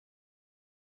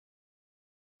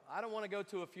I don't want to go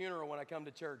to a funeral when I come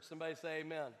to church. Somebody say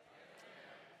amen.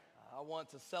 I want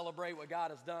to celebrate what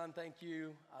God has done. Thank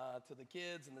you to the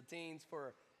kids and the teens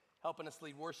for helping us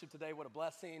lead worship today. What a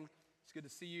blessing. It's good to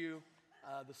see you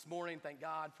this morning. Thank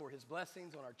God for his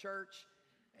blessings on our church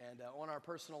and on our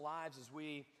personal lives as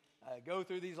we go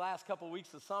through these last couple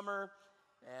weeks of summer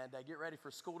and get ready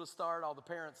for school to start. All the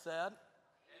parents said.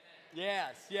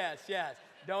 Yes.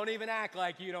 Don't even act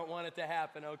like you don't want it to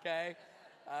happen, okay?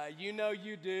 You know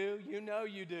you do.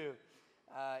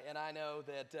 And I know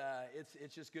that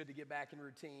it's just good to get back in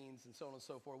routines and so on and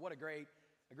so forth. What a great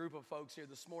group of folks here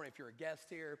this morning. If you're a guest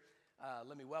here,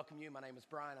 let me welcome you. My name is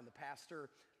Brian. I'm the pastor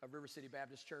of River City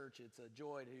Baptist Church. It's a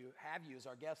joy to have you as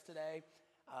our guest today.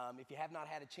 If you have not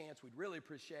had a chance, we'd really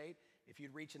appreciate if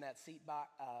you'd reach in that seat back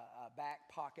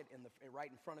pocket right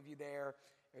in front of you there.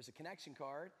 There's a connection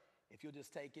card. If you'll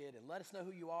just take it and let us know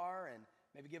who you are and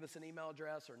maybe give us an email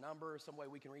address or number, some way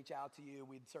we can reach out to you.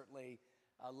 We'd certainly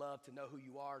love to know who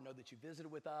you are, know that you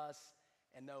visited with us,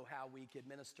 and know how we could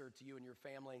minister to you and your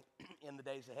family in the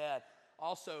days ahead.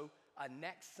 Also,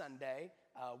 next Sunday,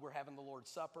 we're having the Lord's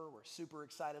Supper. We're super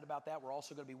excited about that. We're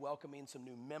also going to be welcoming some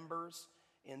new members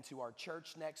into our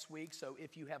church next week. So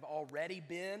if you have already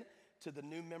been to the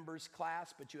new members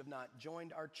class, but you have not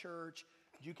joined our church,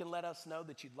 you can let us know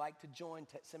that you'd like to join.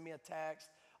 Send me a text.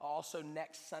 Also,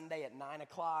 next Sunday at 9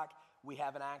 o'clock, we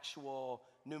have an actual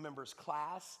new members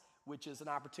class, which is an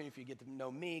opportunity for you to get to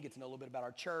know me, get to know a little bit about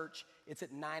our church. It's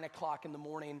at 9 o'clock in the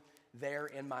morning there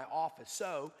in my office.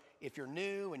 So if you're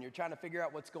new and you're trying to figure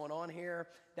out what's going on here,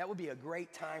 that would be a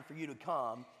great time for you to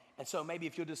come. And so maybe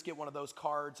if you'll just get one of those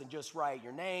cards and just write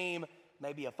your name,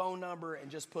 maybe a phone number, and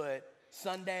just put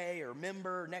Sunday or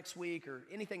member next week or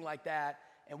anything like that,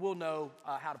 and we'll know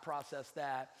how to process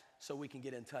that so we can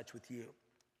get in touch with you.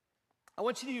 I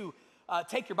want you to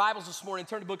take your Bibles this morning,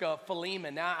 turn to the book of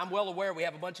Philemon. Now, I'm well aware we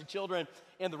have a bunch of children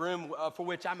in the room for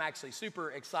which I'm actually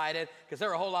super excited because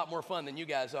they're a whole lot more fun than you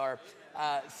guys are.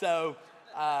 So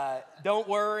don't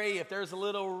worry if there's a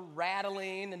little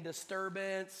rattling and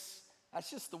disturbance. That's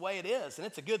just the way it is, and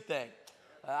it's a good thing.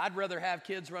 I'd rather have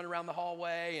kids run around the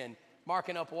hallway and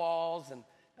marking up walls and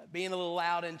being a little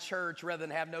loud in church rather than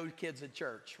have no kids at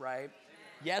church, right?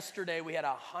 Yesterday, we had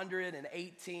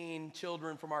 118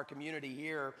 children from our community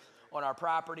here on our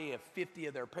property. 50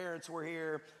 of their parents were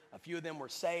here. A few of them were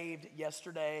saved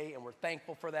yesterday, and we're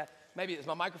thankful for that. Maybe, is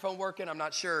my microphone working? I'm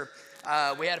not sure.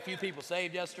 We had a few people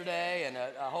saved yesterday and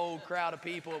a whole crowd of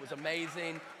people. It was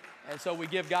amazing. And so we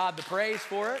give God the praise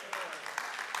for it.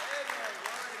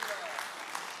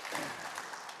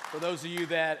 For those of you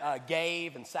that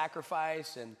gave and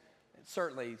sacrificed and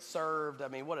certainly served, I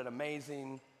mean, what an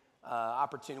amazing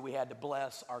opportunity we had to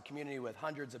bless our community with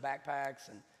hundreds of backpacks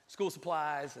and school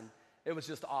supplies, and it was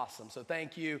just awesome. So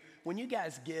thank you. When you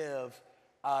guys give,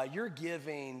 you're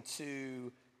giving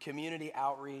to community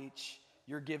outreach.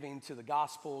 You're giving to the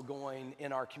gospel going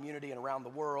in our community and around the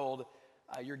world.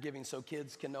 You're giving so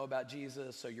kids can know about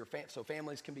Jesus, so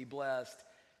families can be blessed.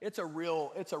 It's a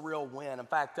real win. In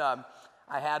fact,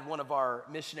 I had one of our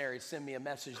missionaries send me a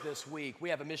message this week. We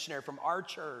have a missionary from our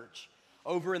church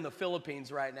over in the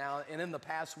Philippines right now, and in the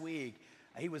past week,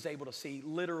 he was able to see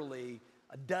literally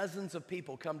dozens of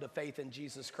people come to faith in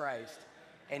Jesus Christ.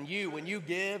 And when you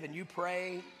give and you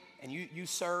pray and you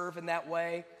serve in that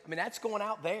way, I mean, that's going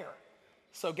out there.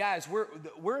 So guys,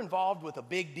 we're involved with a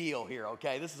big deal here,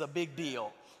 okay? This is a big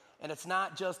deal. And it's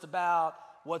not just about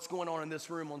what's going on in this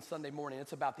room on Sunday morning.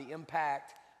 It's about the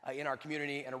impact in our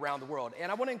community and around the world.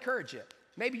 And I want to encourage you.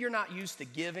 Maybe you're not used to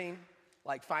giving,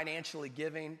 like financially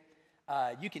giving.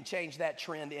 You can change that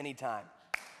trend anytime,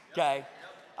 okay?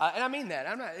 And I mean that.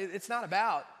 It's not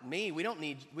about me. We don't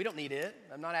need it.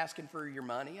 I'm not asking for your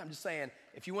money. I'm just saying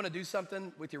if you want to do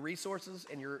something with your resources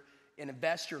and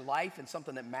invest your life in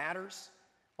something that matters,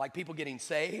 like people getting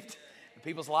saved, and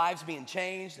people's lives being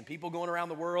changed, and people going around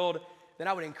the world, then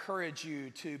I would encourage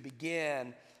you to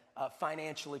begin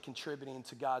financially contributing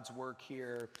to God's work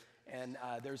here. And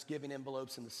there's giving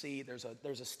envelopes in the seat. There's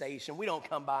a station. We don't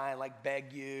come by and like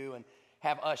beg you and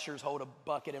have ushers hold a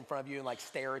bucket in front of you and like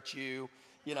stare at you,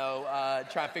 try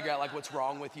to figure out like what's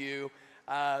wrong with you.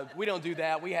 We don't do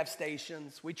that. We have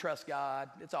stations. We trust God.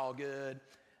 It's all good.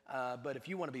 But if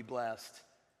you want to be blessed,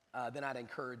 then I'd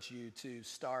encourage you to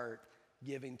start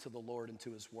giving to the Lord and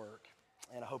to his work.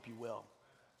 And I hope you will.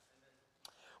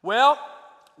 Well,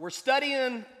 we're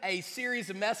studying a series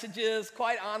of messages.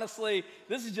 Quite honestly,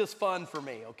 this is just fun for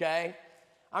me, okay?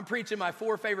 I'm preaching my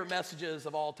 4 favorite messages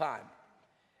of all time.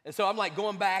 And so I'm like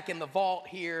going back in the vault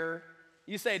here.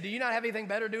 You say, do you not have anything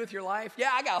better to do with your life?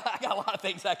 Yeah, I got a lot of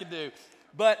things I can do.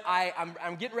 But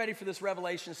I'm getting ready for this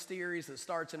Revelation series that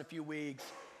starts in a few weeks.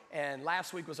 And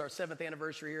last week was our 7th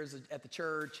anniversary here at the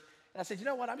church. And I said, you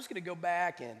know what, I'm just going to go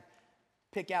back and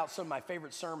pick out some of my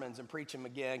favorite sermons and preach them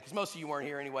again, because most of you weren't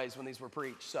here anyways when these were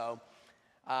preached. So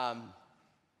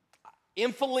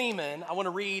in Philemon, I want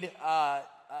to read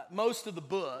most of the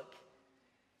book.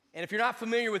 And if you're not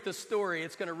familiar with this story,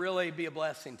 it's going to really be a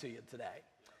blessing to you today.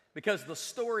 Because the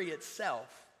story itself,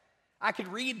 I could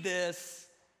read this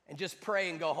and just pray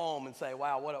and go home and say,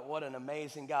 wow, what an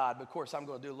amazing God. But of course, I'm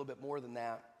going to do a little bit more than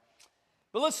that.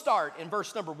 But let's start in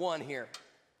verse number 1 here.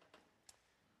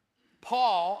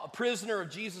 Paul, a prisoner of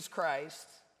Jesus Christ,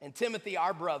 and Timothy,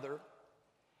 our brother,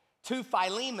 to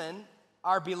Philemon,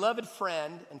 our beloved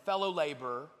friend and fellow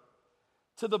laborer,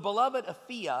 to the beloved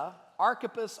Apphia,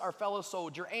 Archippus, our fellow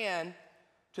soldier, and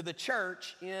to the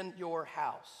church in your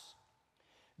house.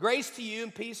 Grace to you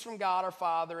and peace from God our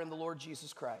Father and the Lord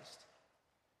Jesus Christ.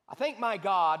 I thank my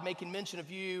God, making mention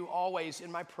of you always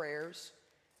in my prayers,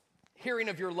 hearing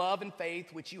of your love and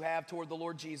faith which you have toward the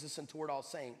Lord Jesus and toward all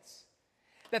saints,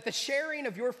 that the sharing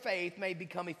of your faith may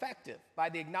become effective by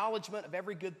the acknowledgement of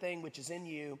every good thing which is in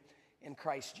you in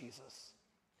Christ Jesus.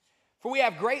 For we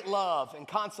have great love and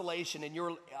consolation in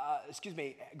your,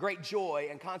 great joy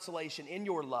and consolation in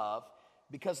your love,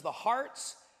 because the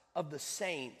hearts of the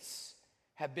saints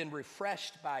have been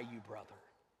refreshed by you, brother.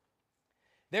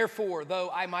 Therefore, though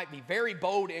I might be very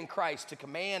bold in Christ to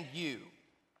command you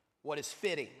what is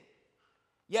fitting,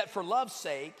 yet for love's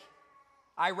sake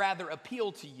I rather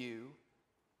appeal to you,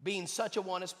 being such a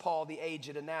one as Paul the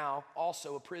aged, and now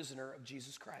also a prisoner of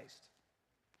Jesus Christ.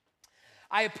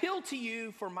 I appeal to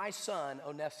you for my son,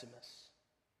 Onesimus.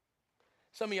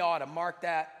 Some of you ought to mark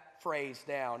that phrase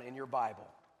down in your Bible.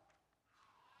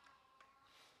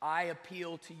 I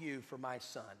appeal to you for my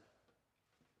son.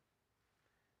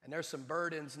 And there's some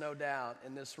burdens, no doubt,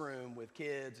 in this room with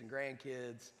kids and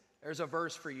grandkids. There's a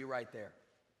verse for you right there.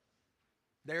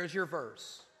 There's your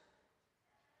verse.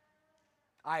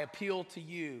 I appeal to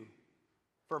you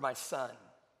for my son,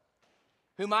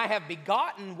 whom I have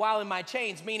begotten while in my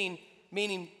chains,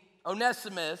 meaning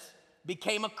Onesimus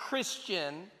became a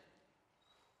Christian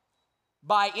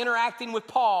by interacting with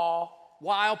Paul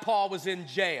while Paul was in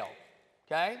jail,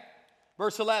 okay?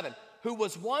 Verse 11, who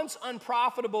was once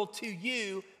unprofitable to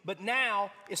you, but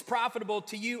now is profitable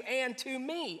to you and to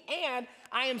me, and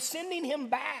I am sending him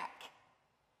back.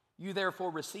 You therefore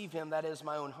receive him, that is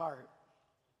my own heart,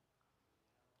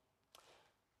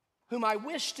 whom I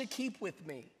wish to keep with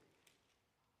me,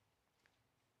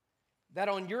 that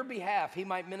on your behalf he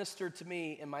might minister to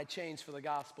me in my chains for the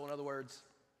gospel. In other words,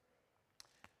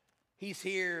 he's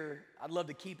here. I'd love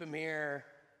to keep him here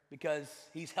because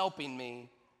he's helping me,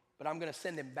 but I'm going to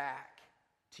send him back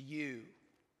to you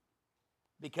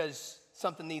because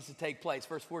something needs to take place.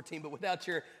 Verse 14, but without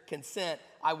your consent,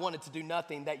 I wanted to do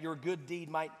nothing, that your good deed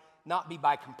might not be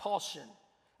by compulsion,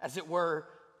 as it were,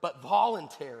 but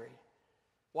voluntary.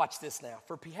 Watch this now.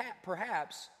 For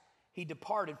perhaps he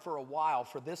departed for a while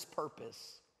for this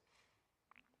purpose.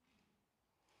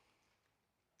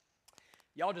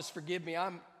 Y'all just forgive me.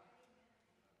 I'm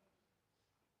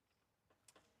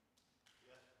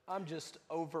just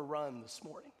overrun this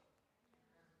morning.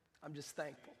 I'm just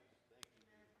thankful.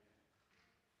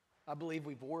 I believe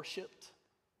we've worshiped.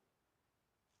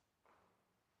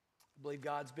 I believe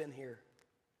God's been here.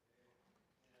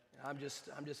 I'm just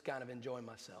kind of enjoying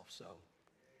myself, so.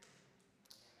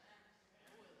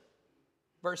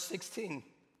 Verse 16.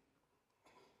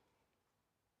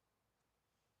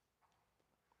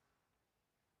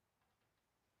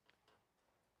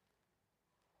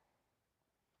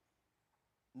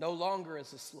 No longer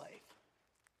as a slave,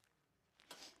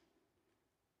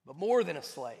 but more than a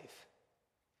slave,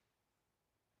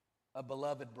 a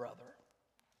beloved brother.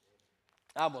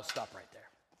 I'm going to stop right there,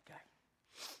 okay?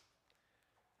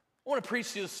 I want to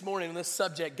preach to you this morning on this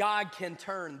subject. God can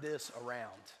turn this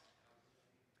around.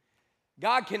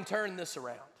 God can turn this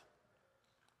around.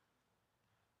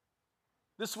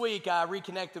 This week, I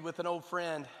reconnected with an old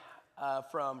friend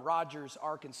from Rogers,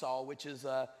 Arkansas, which is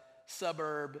a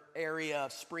suburb area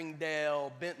of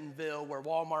Springdale, Bentonville, where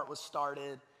Walmart was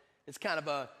started. It's kind of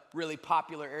a really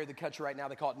popular area of the country right now.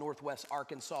 They call it Northwest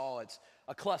Arkansas. It's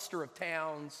a cluster of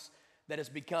towns that has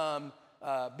become,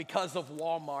 because of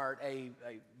Walmart, a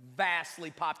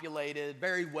vastly populated,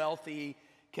 very wealthy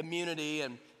community.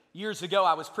 And years ago,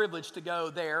 I was privileged to go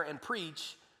there and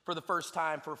preach for the first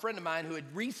time for a friend of mine who had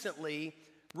recently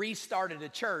restarted a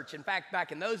church. In fact,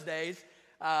 back in those days,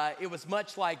 it was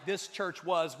much like this church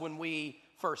was when we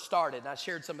first started. And I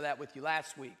shared some of that with you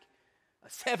last week.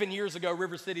 7 years ago,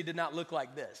 River City did not look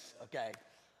like this, okay?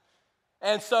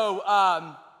 And so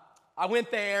I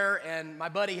went there, and my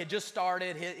buddy had just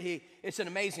started. It's an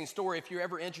amazing story. If you're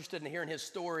ever interested in hearing his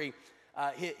story,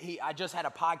 I just had a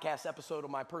podcast episode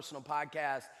on my personal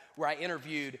podcast where I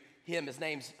interviewed him. His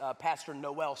name's Pastor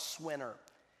Noel Swinner,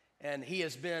 and he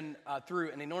has been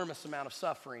through an enormous amount of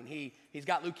suffering. He's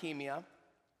got leukemia,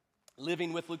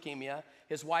 living with leukemia.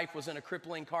 His wife was in a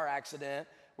crippling car accident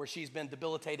where she's been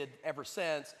debilitated ever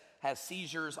since, has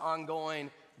seizures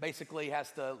ongoing, basically has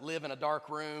to live in a dark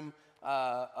room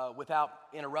without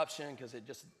interruption because it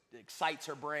just excites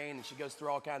her brain, and she goes through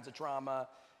all kinds of trauma.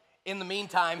 In the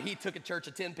meantime, he took a church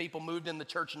of 10 people, moved in the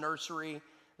church nursery,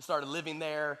 started living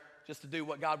there just to do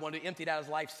what God wanted to do, emptied out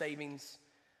his life savings,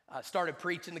 started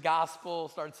preaching the gospel,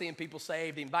 started seeing people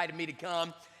saved. He invited me to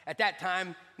come. At that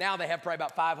time, now they have probably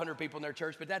about 500 people in their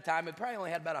church, but at that time, it probably only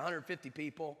had about 150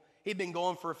 people. He'd been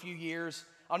going for a few years.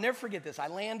 I'll never forget this. I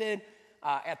landed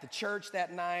at the church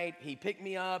that night. He picked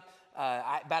me up.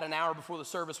 About an hour before the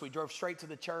service, we drove straight to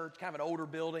the church, kind of an older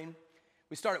building.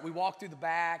 We walked through the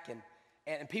back,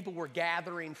 and people were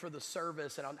gathering for the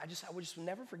service, and I would just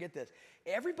never forget this.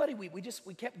 Everybody,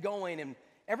 we kept going, and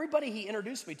everybody he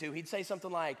introduced me to, he'd say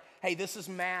something like, "Hey, this is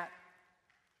Matt.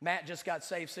 Matt just got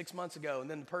saved 6 months ago," and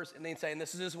then and they'd say, "And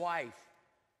this is his wife.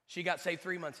 She got saved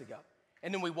 3 months ago."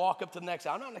 And then we walk up to the next.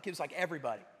 I don't know, it's like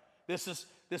everybody. This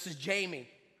is Jamie.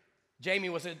 Jamie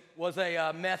was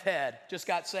a meth head, just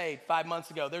got saved 5 months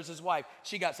ago. There's his wife.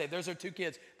 She got saved. There's her 2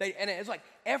 kids. And it's like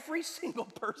every single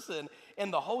person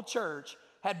in the whole church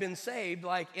had been saved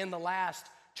like in the last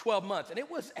 12 months. And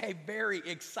it was a very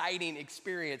exciting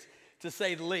experience, to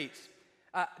say the least.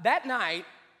 That night,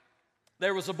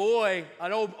 there was a boy,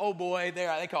 an old boy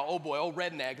there. They call old boy, old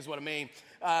redneck is what I mean,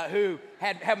 who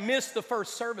had missed the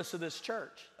first service of this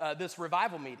church, this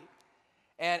revival meeting.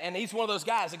 And he's one of those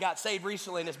guys that got saved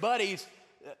recently, and his buddies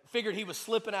figured he was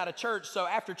slipping out of church. So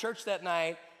after church that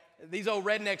night, these old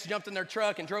rednecks jumped in their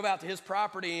truck and drove out to his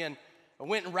property and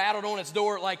went and rattled on his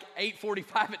door at like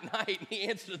 8:45 at night, and he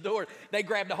answered the door. They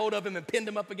grabbed a hold of him and pinned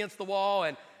him up against the wall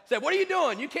and said, "What are you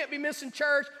doing? You can't be missing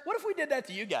church. What if we did that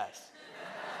to you guys?"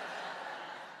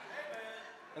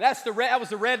 And that was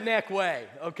the redneck way,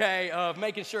 okay, of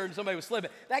making sure somebody was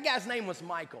slipping. That guy's name was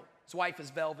Michael. His wife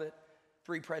is Velvet.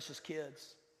 3 precious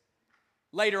kids.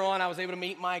 Later on, I was able to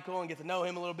meet Michael and get to know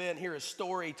him a little bit and hear his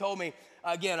story. He told me,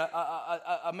 again,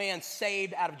 a man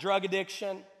saved out of drug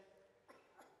addiction,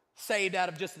 saved out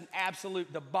of just an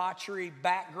absolute debauchery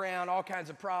background, all kinds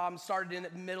of problems, started in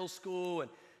at middle school and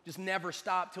just never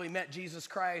stopped till he met Jesus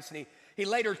Christ. And he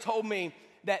later told me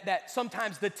that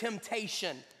sometimes the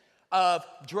temptation of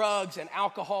drugs and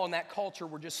alcohol in that culture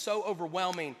were just so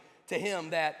overwhelming to him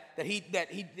that he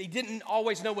didn't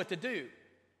always know what to do,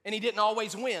 and he didn't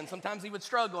always win. Sometimes he would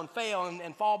struggle and fail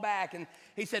and fall back. And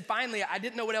he said, finally, I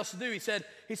didn't know what else to do. He said,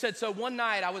 so one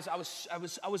night I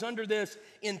was under this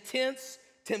intense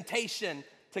temptation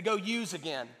to go use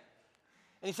again.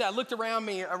 And he said, I looked around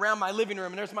my living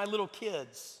room, and there's my little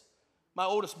kids. My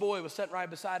oldest boy was sitting right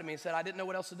beside me and said, I didn't know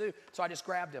what else to do, so I just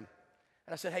grabbed him.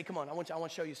 And I said, hey, come on, I want to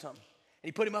show you something. And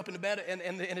he put him up in the bed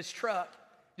in his truck,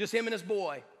 just him and his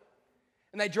boy.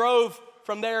 And they drove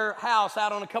from their house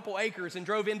out on a couple acres and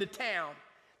drove into town.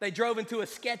 They drove into a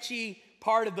sketchy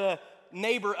part of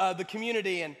the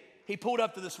community, and he pulled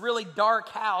up to this really dark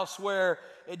house where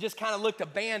it just kind of looked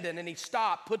abandoned. And he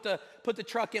stopped, put the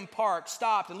truck in park,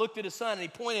 stopped, and looked at his son, and he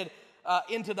pointed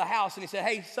into the house, and he said,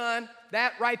 hey, son,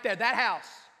 that right there, that house,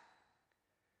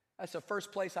 that's the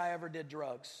first place I ever did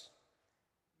drugs.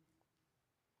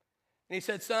 And he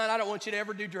said, son, I don't want you to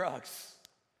ever do drugs.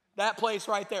 That place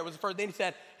right there was the first. Then he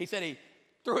said he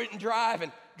threw it in drive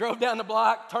and drove down the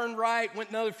block, turned right, went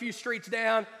another few streets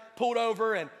down, pulled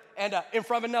over, and in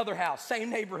front of another house, same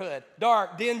neighborhood,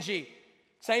 dark, dingy,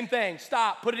 same thing.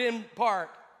 Stopped, put it in park,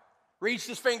 reached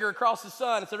his finger across his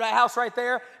son and said, that house right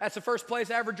there, that's the first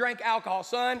place I ever drank alcohol.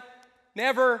 Son,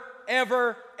 never,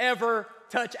 ever, ever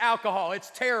touch alcohol. It's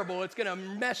terrible. It's going to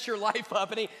mess your life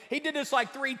up. And he did this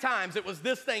like 3 times. It was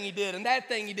this thing he did and that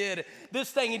thing he did, this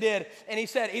thing he did. And he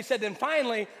said, then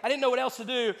finally, I didn't know what else to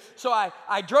do. So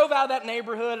I drove out of that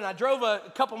neighborhood, and I drove a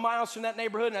couple miles from that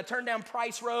neighborhood, and I turned down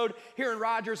Price Road here in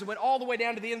Rogers and went all the way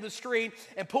down to the end of the street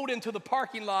and pulled into the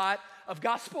parking lot of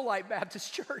Gospel Light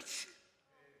Baptist Church.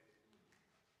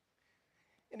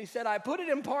 And he said, I put it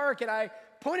in park, and I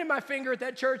pointed my finger at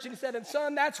that church, and he said, and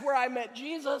son, that's where I met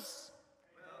Jesus.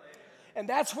 And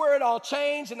that's where it all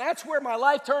changed, and that's where my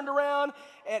life turned around.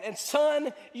 And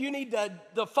son, you need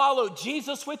to follow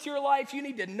Jesus with your life. You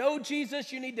need to know Jesus.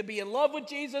 You need to be in love with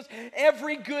Jesus.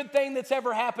 Every good thing that's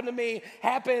ever happened to me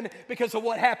happened because of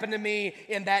what happened to me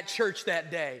in that church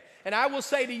that day. And I will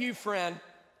say to you, friend,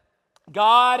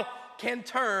 God can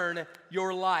turn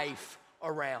your life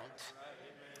around.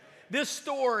 This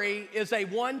story is a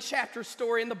one-chapter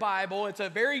story in the Bible. It's a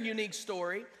very unique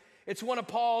story. It's one of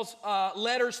Paul's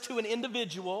letters to an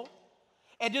individual.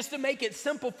 And just to make it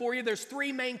simple for you, there's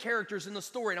three main characters in the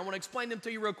story, and I want to explain them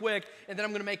to you real quick, and then I'm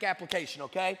going to make application,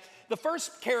 okay? The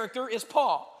first character is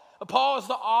Paul. Paul is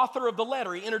the author of the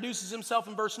letter. He introduces himself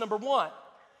in verse number 1.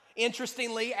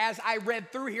 Interestingly, as I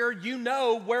read through here, you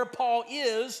know where Paul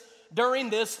is during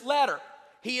this letter.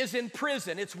 He is in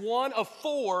prison. It's one of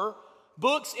 4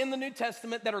 books in the New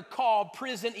Testament that are called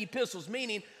prison epistles,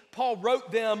 meaning Paul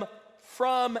wrote them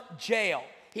from jail.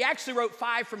 He actually wrote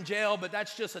 5 from jail, but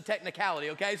that's just a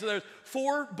technicality, okay? So there's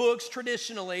 4 books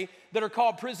traditionally that are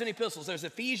called prison epistles. There's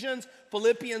Ephesians,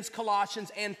 Philippians,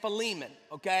 Colossians, and Philemon,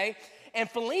 okay? And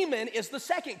Philemon is the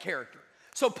second character.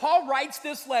 So Paul writes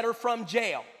this letter from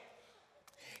jail.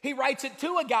 He writes it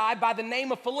to a guy by the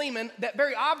name of Philemon that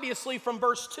very obviously from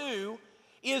verse 2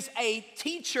 is a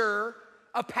teacher,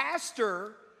 a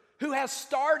pastor who has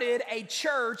started a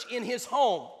church in his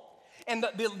home. And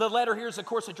the letter here is, of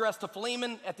course, addressed to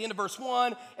Philemon at the end of verse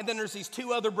 1. And then there's these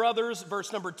 2 other brothers,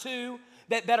 verse number 2,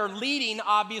 that are leading,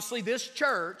 obviously, this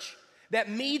church that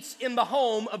meets in the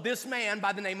home of this man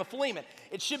by the name of Philemon.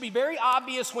 It should be very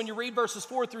obvious when you read verses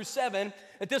 4 through 7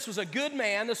 that this was a good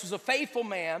man, this was a faithful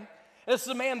man. This is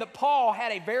a man that Paul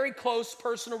had a very close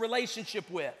personal relationship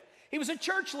with. He was a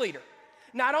church leader.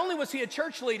 Not only was he a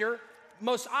church leader,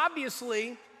 most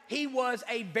obviously, he was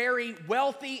a very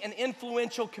wealthy and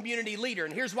influential community leader.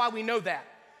 And here's why we know that.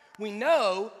 We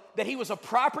know that he was a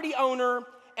property owner,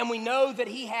 and we know that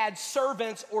he had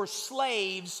servants or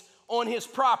slaves on his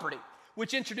property,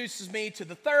 which introduces me to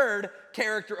the third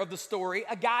character of the story,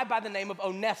 a guy by the name of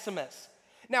Onesimus.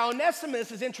 Now,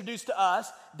 Onesimus is introduced to us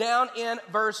down in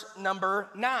verse number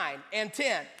 9 and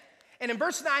 10. And in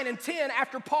verse 9 and 10,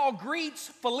 after Paul greets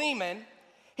Philemon,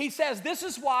 he says, "This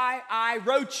is why I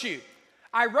wrote you.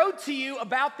 I wrote to you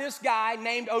about this guy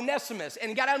named Onesimus." And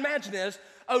you got to imagine this.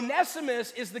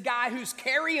 Onesimus is the guy who's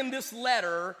carrying this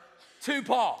letter to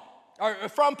Paul, or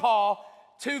from Paul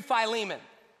to Philemon.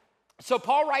 So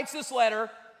Paul writes this letter,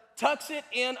 tucks it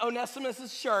in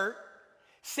Onesimus' shirt,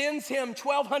 sends him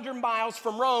 1,200 miles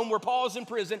from Rome, where Paul is in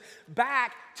prison,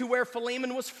 back to where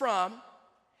Philemon was from.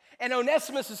 And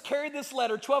Onesimus has carried this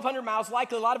letter 1,200 miles,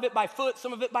 likely a lot of it by foot,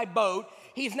 some of it by boat.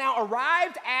 He's now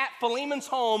arrived at Philemon's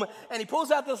home, and he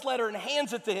pulls out this letter and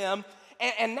hands it to him.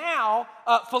 And now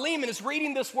Philemon is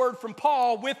reading this word from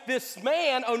Paul with this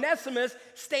man, Onesimus,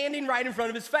 standing right in front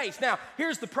of his face. Now,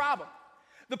 here's the problem.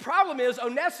 The problem is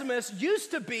Onesimus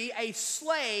used to be a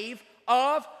slave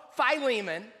of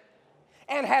Philemon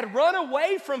and had run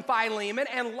away from Philemon,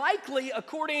 and likely,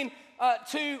 according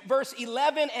to verse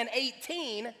 11 and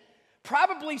 18,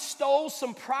 probably stole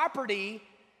some property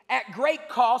at great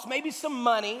cost, maybe some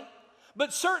money,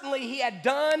 but certainly he had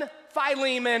done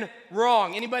Philemon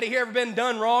wrong. Anybody here ever been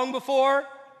done wrong before?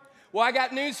 Well, I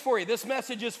got news for you. This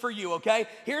message is for you, okay?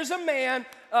 Here's a man,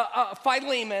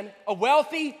 Philemon, a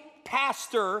wealthy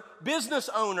pastor, business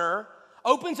owner,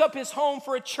 opens up his home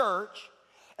for a church,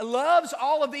 and loves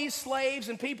all of these slaves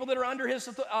and people that are under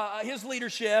his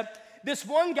leadership. This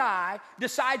one guy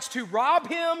decides to rob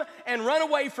him and run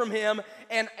away from him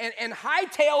and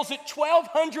hightails it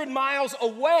 1,200 miles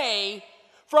away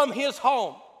from his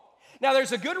home. Now,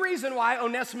 there's a good reason why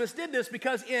Onesimus did this,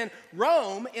 because in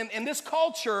Rome, in this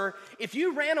culture, if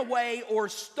you ran away or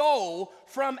stole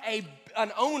from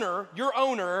an owner, your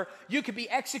owner, you could be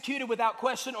executed without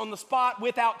question on the spot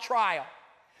without trial.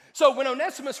 So when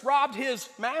Onesimus robbed his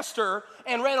master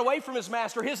and ran away from his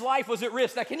master, his life was at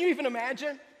risk. Now, can you even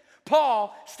imagine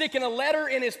Paul sticking a letter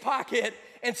in his pocket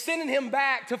and sending him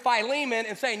back to Philemon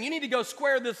and saying, you need to go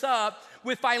square this up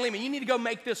with Philemon. You need to go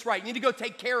make this right. You need to go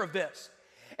take care of this.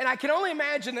 And I can only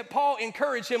imagine that Paul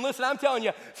encouraged him. Listen, I'm telling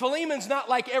you, Philemon's not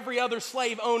like every other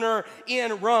slave owner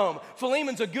in Rome.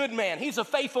 Philemon's a good man. He's a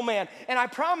faithful man. And I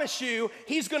promise you,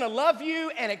 he's going to love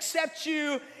you and accept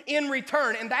you in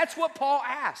return. And that's what Paul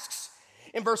asks.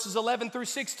 In verses 11 through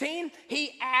 16,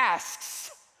 he asks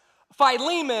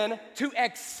Philemon to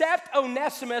accept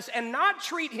Onesimus and not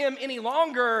treat him any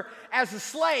longer as a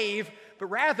slave, but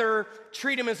rather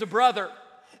treat him as a brother.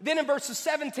 Then in verses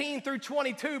 17 through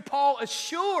 22, Paul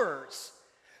assures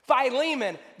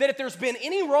Philemon that if there's been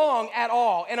any wrong at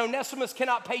all and Onesimus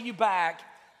cannot pay you back,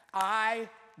 I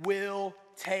will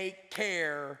take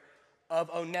care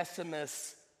of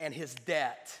Onesimus and his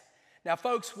debt. Now,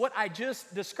 folks, what I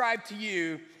just described to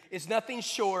you is nothing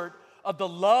short of the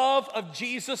love of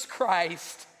Jesus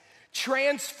Christ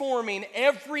transforming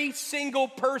every single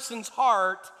person's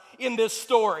heart in this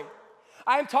story.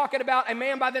 I am talking about a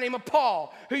man by the name of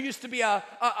Paul, who used to be a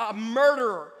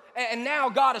murderer. And now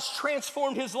God has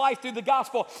transformed his life through the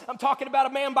gospel. I'm talking about a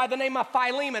man by the name of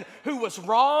Philemon, who was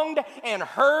wronged and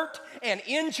hurt and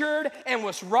injured and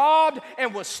was robbed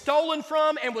and was stolen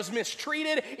from and was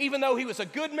mistreated, even though he was a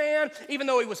good man, even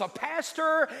though he was a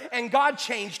pastor, and God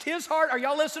changed his heart. Are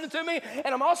y'all listening to me?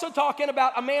 And I'm also talking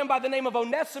about a man by the name of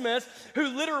Onesimus, who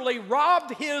literally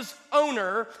robbed his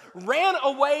owner, ran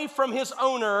away from his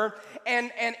owner,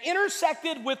 and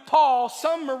intersected with Paul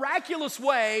some miraculous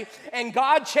way, and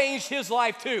God changed his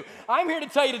life too. I'm here to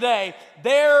tell you today,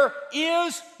 there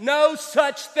is no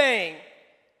such thing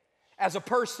as a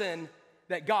person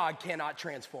that God cannot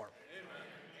transform.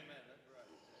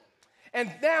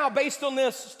 And now, based on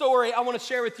this story, I want to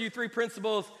share with you 3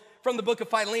 principles from the book of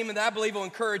Philemon that I believe will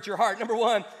encourage your heart. Number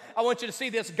 1, I want you to see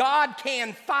this. God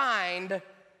can find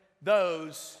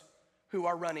those who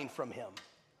are running from him.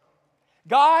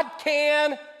 God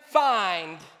can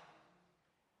find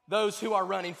those who are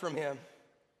running from him.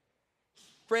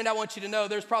 Friend, I want you to know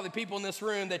there's probably people in this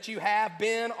room that you have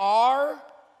been, are,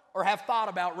 or have thought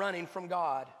about running from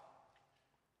God.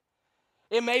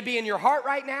 It may be in your heart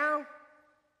right now.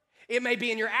 It may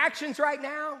be in your actions right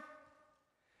now.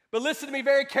 But listen to me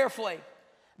very carefully.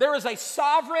 There is a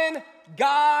sovereign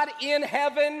God in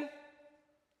heaven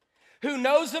who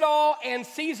knows it all and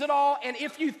sees it all. And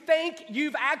if you think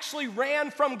you've actually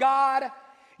ran from God,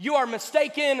 you are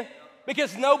mistaken,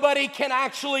 because nobody can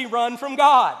actually run from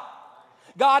God.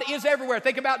 God is everywhere.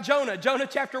 Think about Jonah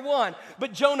chapter 1.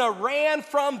 But Jonah ran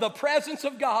from the presence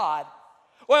of God.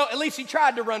 Well, at least he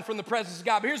tried to run from the presence of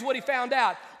God. But here's what he found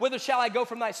out. Whither shall I go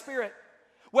from thy spirit?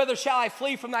 Whither shall I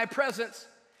flee from thy presence?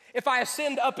 If I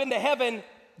ascend up into heaven,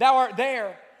 thou art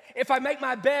there. If I make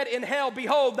my bed in hell,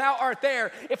 behold, thou art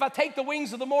there. If I take the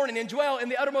wings of the morning and dwell in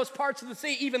the uttermost parts of the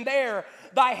sea, even there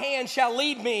thy hand shall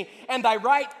lead me, and thy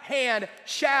right hand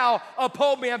shall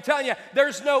uphold me. I'm telling you,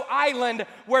 there's no island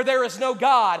where there is no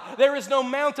God. There is no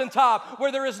mountaintop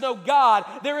where there is no God.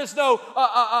 There is no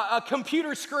a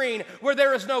computer screen where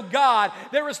there is no God.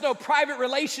 There is no private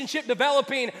relationship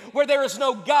developing where there is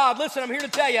no God. Listen, I'm here to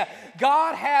tell you,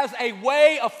 God has a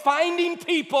way of finding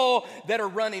people that are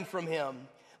running from him.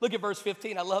 Look at verse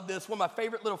 15. I love this. One of my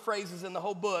favorite little phrases in the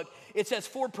whole book. It says,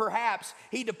 for perhaps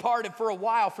he departed for a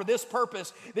while for this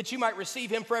purpose, that you might receive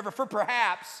him forever. For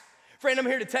perhaps. Friend, I'm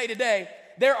here to tell you today,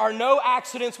 there are no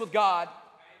accidents with God.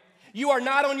 You are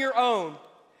not on your own.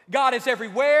 God is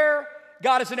everywhere.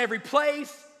 God is in every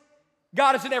place.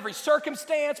 God is in every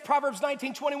circumstance. Proverbs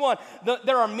 19:21.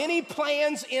 There are many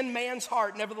plans in man's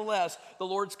heart. Nevertheless, the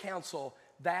Lord's counsel,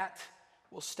 that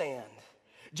will stand.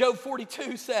 Job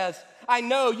 42 says, I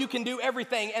know you can do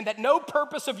everything and that no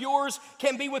purpose of yours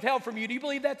can be withheld from you. Do you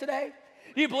believe that today?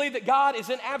 Do you believe that God is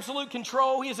in absolute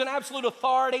control? He is in absolute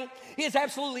authority. He is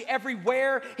absolutely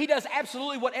everywhere. He does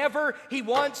absolutely whatever he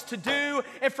wants to do.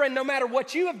 And friend, no matter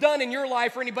what you have done in your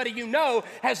life or anybody you know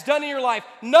has done in your life,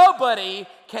 nobody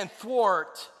can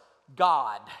thwart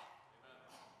God.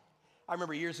 I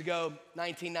remember years ago,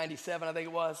 1997, I think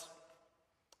it was.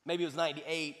 Maybe it was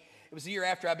 98. It was the year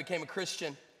after I became a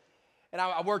Christian, and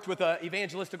I worked with an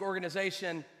evangelistic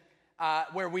organization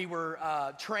where we were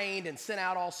trained and sent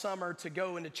out all summer to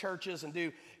go into churches and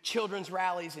do children's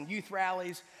rallies and youth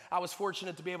rallies. I was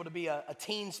fortunate to be able to be a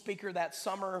teen speaker that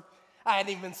summer. I hadn't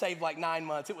even been saved like 9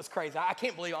 months. It was crazy. I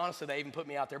can't believe, honestly, they even put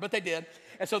me out there, but they did.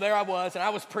 And so there I was, and I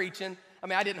was preaching. I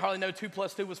mean, I didn't hardly know 2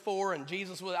 + 2 was 4, and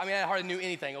Jesus was, I hardly knew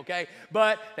anything, okay?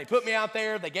 But they put me out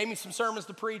there. They gave me some sermons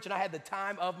to preach, and I had the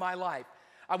time of my life.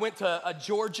 I went to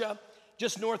Georgia,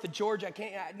 just north of Georgia. I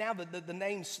can't now the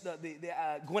name's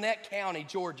Gwinnett County,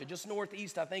 Georgia, just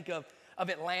northeast, I think, of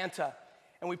Atlanta.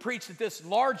 And we preached at this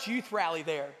large youth rally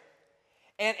there.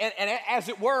 And as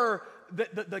it were,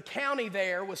 the county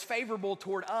there was favorable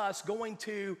toward us going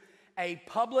to a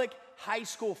public high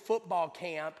school football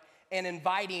camp and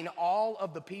inviting all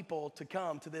of the people to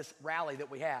come to this rally that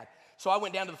we had. So I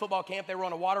went down to the football camp. They were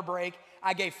on a water break.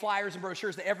 I gave flyers and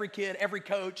brochures to every kid, every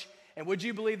coach. And would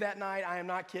you believe that night, I am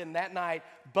not kidding, that night,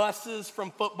 buses from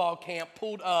football camp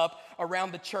pulled up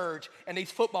around the church, and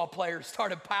these football players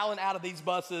started piling out of these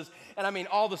buses. And I mean,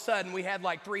 all of a sudden, we had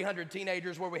like 300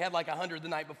 teenagers where we had like 100 the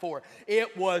night before.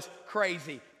 It was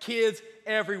crazy. Kids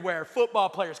everywhere, football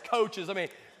players, coaches. I mean,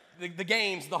 the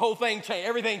games, the whole thing changed.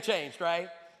 Everything changed, right?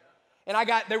 And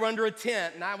they were under a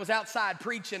tent, and I was outside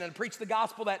preaching and preached the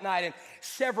gospel that night, and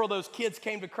several of those kids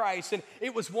came to Christ. And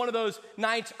it was one of those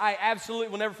nights I absolutely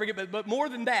will never forget. But more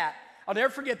than that, I'll never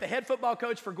forget the head football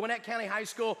coach for Gwinnett County High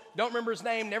School. Don't remember his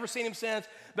name, never seen him since.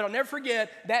 But I'll never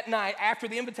forget that night after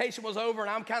the invitation was over and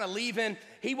I'm kind of leaving,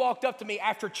 he walked up to me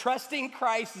after trusting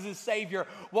Christ as his Savior,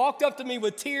 walked up to me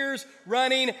with tears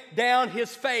running down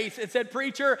his face and said,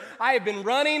 "Preacher, I have been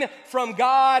running from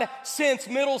God since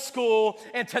middle school,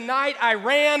 and tonight I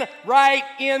ran right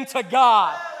into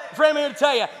God." Friend, I'm here to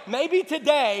tell you, maybe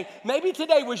today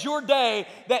was your day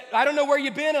that I don't know where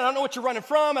you've been, and I don't know what you're running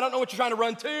from, I don't know what you're trying to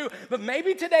run to, but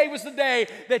maybe today was the day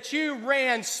that you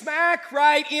ran smack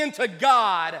right into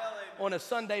God on a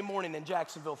Sunday morning in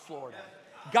Jacksonville, Florida.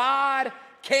 God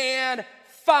can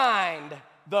find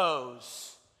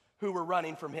those who were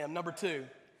running from him. Number two,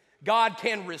 God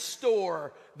can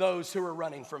restore those who are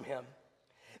running from him.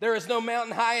 There is no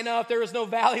mountain high enough. There is no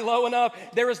valley low enough.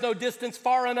 There is no distance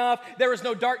far enough. There is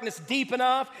no darkness deep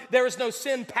enough. There is no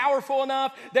sin powerful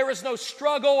enough. There is no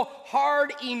struggle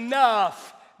hard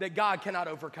enough that God cannot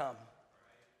overcome.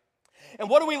 And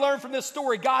what do we learn from this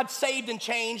story? God saved and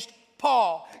changed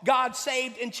Paul. God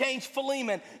saved and changed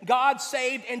Philemon. God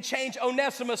saved and changed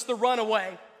Onesimus, the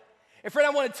runaway. And friend,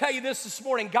 I want to tell you this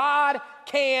morning. God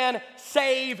can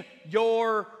save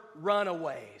your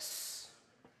runaways.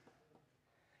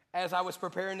 As I was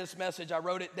preparing this message, I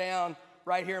wrote it down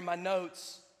right here in my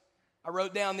notes. I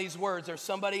wrote down these words. There's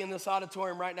somebody in this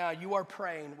auditorium right now. You are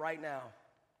praying right now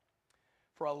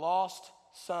for a lost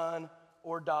son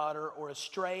or daughter, or a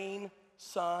straying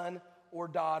son or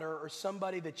daughter, or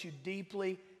somebody that you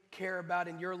deeply care about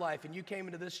in your life. And you came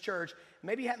into this church,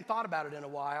 maybe you hadn't thought about it in a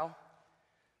while,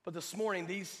 but this morning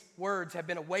these words have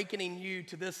been awakening you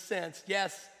to this sense.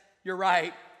 Yes, you're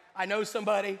right. I know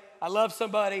somebody, I love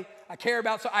somebody, I care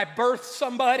about I birthed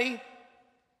somebody.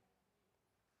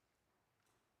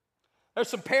 There's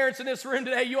some parents in this room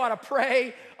today, you ought to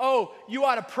pray. Oh, you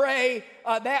ought to pray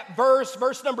that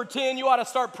verse number 10, you ought to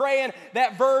start praying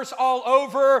that verse all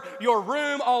over your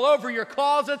room, all over your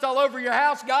closets, all over your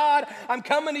house. God, I'm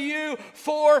coming to you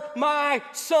for my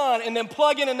son, and then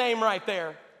plug in a name right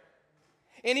there.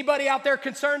 Anybody out there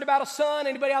concerned about a son?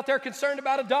 Anybody out there concerned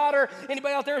about a daughter?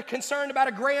 Anybody out there concerned about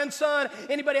a grandson?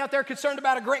 Anybody out there concerned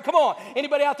about come on.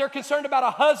 Anybody out there concerned about a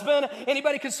husband?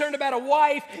 Anybody concerned about a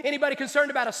wife? Anybody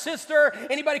concerned about a sister?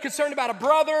 Anybody concerned about a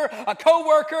brother, a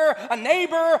coworker, a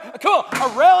neighbor? Come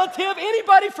on, a relative?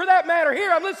 Anybody for that matter?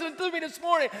 Here, I'm listening to me this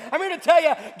morning. I'm here to tell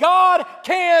you, God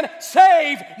can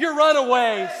save your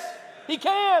runaways. He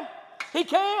can. He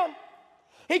can.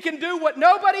 He can do what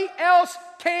nobody else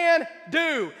can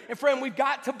do. And friend, we've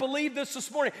got to believe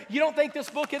this morning. You don't think this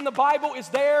book in the Bible is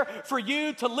there for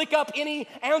you to lick up any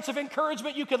ounce of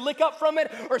encouragement you could lick up from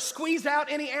it, or squeeze out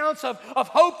any ounce of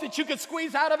hope that you could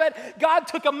squeeze out of it? God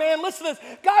took a man, listen to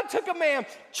this, God took a man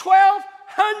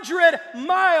 1,200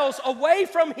 miles away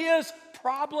from his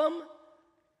problem.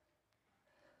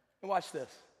 And watch this.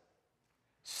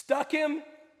 Stuck him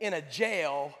in a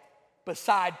jail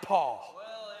beside Paul.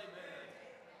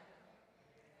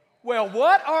 Well,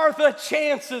 what are the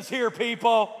chances here,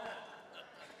 people?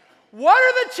 What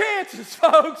are the chances,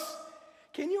 folks?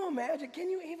 Can you imagine?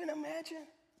 Can you even imagine?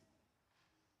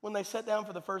 When they sat down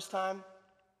for the first time,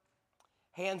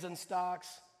 hands in stocks,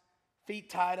 feet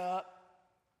tied up,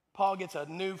 Paul gets a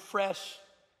new, fresh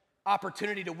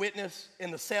opportunity to witness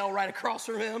in the cell right across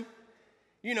from him.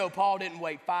 You know Paul didn't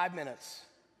wait 5 minutes.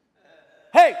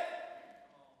 Hey,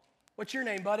 what's your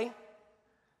name, buddy?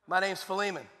 My name's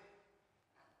Philemon.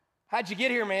 How'd you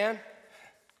get here, man?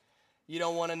 You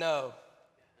don't want to know.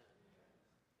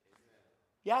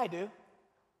 Yeah, I do.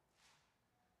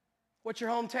 What's your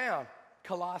hometown?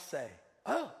 Colossae.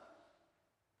 Oh,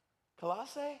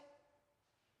 Colossae?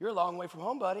 You're a long way from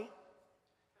home, buddy.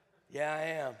 Yeah, I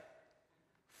am.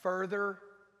 Further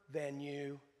than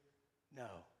you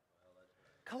know.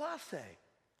 Colossae.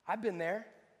 I've been there.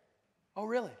 Oh,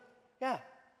 really? Yeah,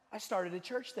 I started a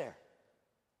church there.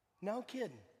 No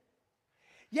kidding.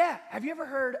 Yeah, have you ever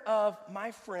heard of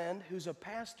my friend who's a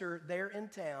pastor there in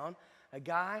town, a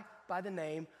guy by the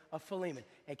name of Philemon?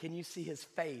 And can you see his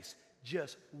face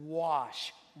just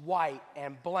wash white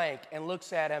and blank, and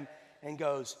looks at him and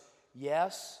goes,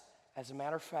 yes, as a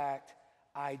matter of fact,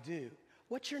 I do.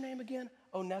 What's your name again?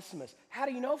 Onesimus. How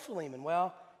do you know Philemon?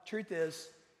 Well, truth is,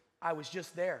 I was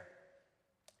just there.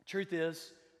 Truth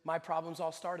is, my problems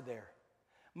all started there.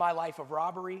 My life of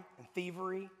robbery and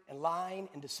thievery and lying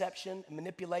and deception and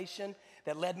manipulation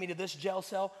that led me to this jail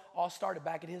cell all started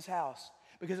back at his house,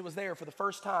 because it was there for the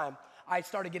first time I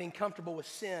started getting comfortable with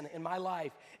sin in my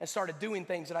life and started doing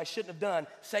things that I shouldn't have done,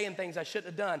 saying things I shouldn't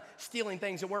have done, stealing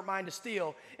things that weren't mine to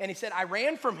steal. And he said, I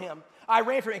ran from him.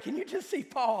 Can you just see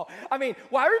Paul? I mean,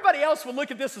 while everybody else would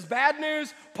look at this as bad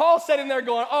news, Paul's sitting there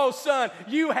going, oh, son,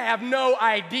 you have no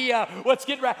idea what's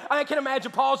getting right. I can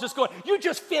imagine Paul's just going, you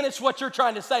just finish what you're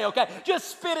trying to say, okay?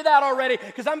 Just spit it out already,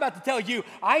 because I'm about to tell you,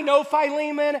 I know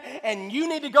Philemon, and you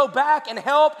need to go back and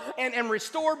help and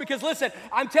restore, because listen,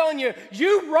 I'm telling you,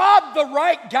 you robbed the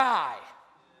right guy.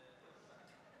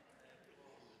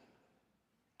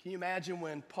 Can you imagine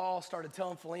when Paul started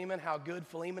telling Philemon how good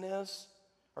Philemon is?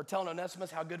 Or telling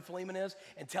Onesimus how good Philemon is,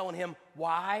 and telling him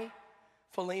why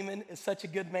Philemon is such a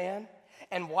good man,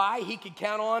 and why he could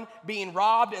count on being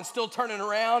robbed and still turning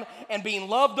around and being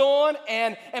loved on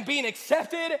and being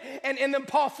accepted. And then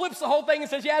Paul flips the whole thing and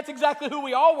says, yeah, that's exactly who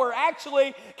we all were.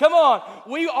 Actually, come on,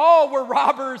 we all were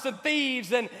robbers and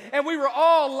thieves, and we were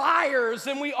all liars,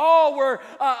 and we all were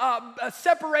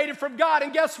separated from God.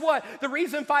 And guess what? The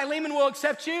reason Philemon will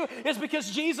accept you is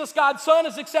because Jesus, God's Son,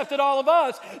 has accepted all of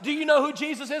us. Do you know who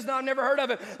Jesus is? No, I've never heard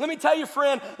of him. Let me tell you,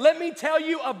 friend, let me tell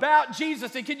you about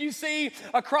Jesus. And can you see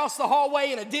across the hallway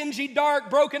in a dingy, dark,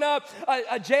 broken up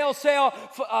a jail cell,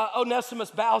 Onesimus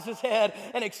bows his head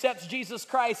and accepts Jesus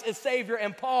Christ as Savior,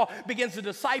 and Paul begins to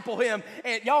disciple him.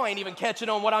 And y'all ain't even catching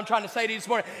on what I'm trying to say to you this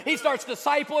morning. He starts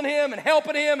discipling him and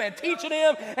helping him and teaching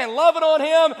him and loving on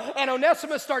him, and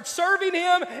Onesimus starts serving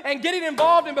him and getting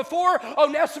involved. And before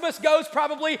Onesimus goes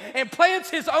probably and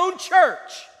plants his own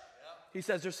church, he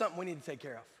says, there's something we need to take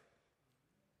care of.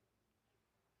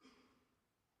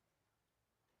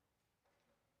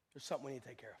 There's something we need to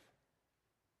take care of.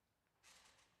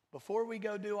 Before we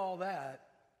go do all that,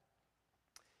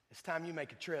 it's time you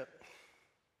make a trip.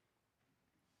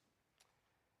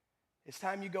 It's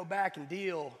time you go back and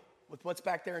deal with what's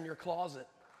back there in your closet.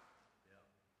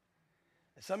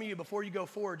 And some of you, before you go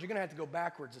forward, you're going to have to go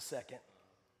backwards a second.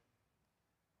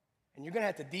 And you're going to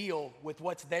have to deal with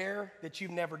what's there that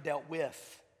you've never dealt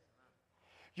with.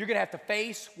 You're going to have to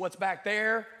face what's back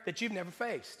there that you've never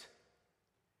faced.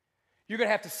 You're going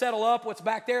to have to settle up what's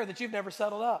back there that you've never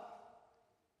settled up.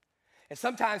 And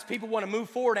sometimes people want to move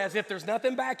forward as if there's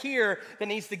nothing back here that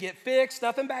needs to get fixed,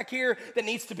 nothing back here that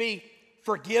needs to be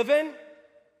forgiven,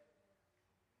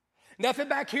 nothing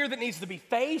back here that needs to be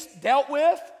faced, dealt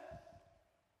with.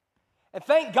 And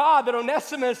thank God that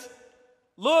Onesimus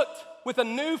looked with a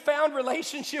newfound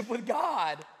relationship with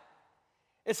God.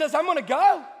 It says, I'm going to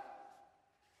go.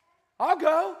 I'll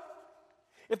go.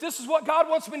 If this is what God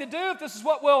wants me to do, if this is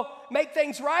what will make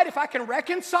things right, if I can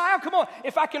reconcile, come on,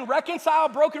 if I can reconcile a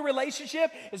broken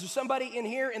relationship, is there somebody in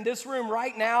here in this room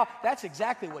right now? That's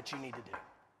exactly what you need to do.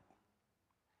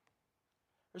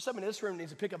 There's somebody in this room that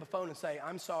needs to pick up a phone and say,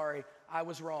 I'm sorry, I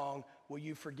was wrong. Will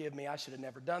you forgive me? I should have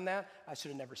never done that. I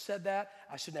should have never said that.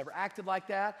 I should have never acted like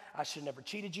that. I should have never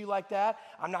cheated you like that.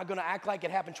 I'm not going to act like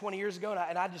it happened 20 years ago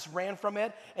and I just ran from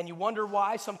it. And you wonder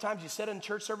why. Sometimes you sit in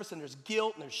church service and there's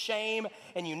guilt and there's shame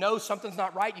and you know something's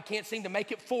not right. You can't seem to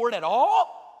make it forward at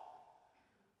all.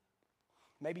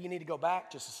 Maybe you need to go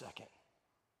back just a second.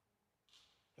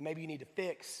 And maybe you need to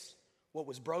fix what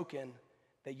was broken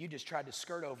that you just tried to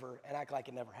skirt over and act like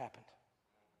it never happened.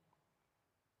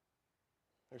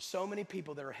 There's so many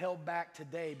people that are held back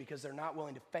today because they're not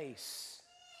willing to face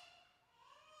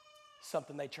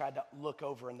something they tried to look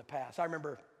over in the past. I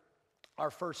remember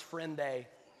our first Friend Day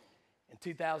in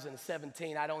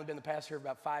 2017. I'd only been the pastor for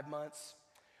about 5 months.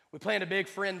 We planned a big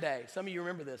Friend Day. Some of you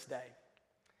remember this day.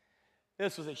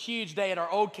 This was a huge day at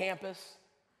our old campus.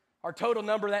 Our total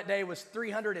number that day was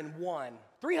 301.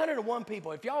 301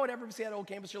 people. If y'all would ever see that old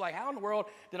campus, you're like, how in the world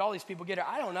did all these people get here?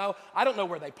 I don't know. I don't know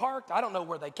where they parked. I don't know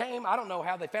where they came. I don't know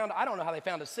how they found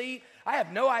a seat. I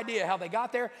have no idea how they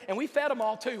got there. And we fed them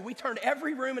all too. We turned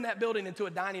every room in that building into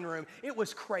a dining room. It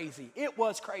was crazy. It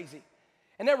was crazy.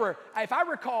 And there were, if I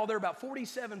recall, there were about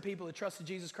 47 people that trusted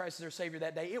Jesus Christ as their Savior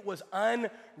that day. It was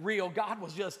unreal. God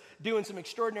was just doing some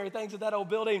extraordinary things at that old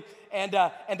building. And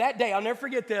that day, I'll never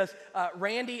forget this,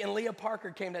 Randy and Leah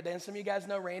Parker came that day. And some of you guys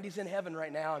know Randy's in heaven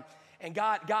right now. And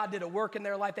God did a work in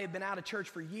their life. They'd been out of church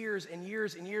for years and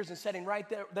years and years. And sitting right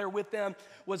there with them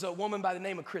was a woman by the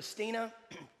name of Christina.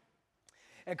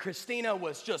 And Christina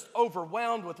was just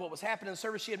overwhelmed with what was happening in the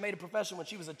service. She had made a profession when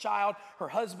she was a child. Her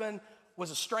husband was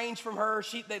estranged from her.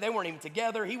 They weren't even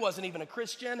together. He wasn't even a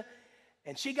Christian.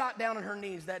 And she got down on her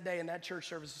knees that day in that church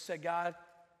service and said, God,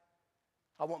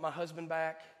 I want my husband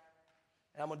back,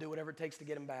 and I'm going to do whatever it takes to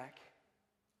get him back.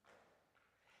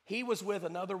 He was with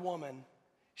another woman.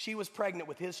 She was pregnant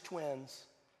with his twins.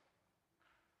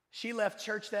 She left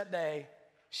church that day.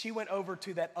 She went over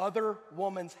to that other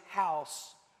woman's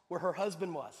house where her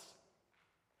husband was.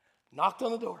 knocked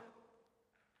on the door.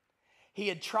 He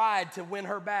had tried to win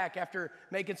her back after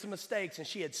making some mistakes, and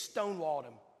she had stonewalled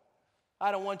him.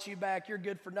 I don't want you back. You're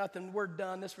good for nothing. We're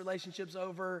done. This relationship's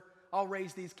over. I'll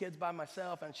raise these kids by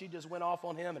myself. And she just went off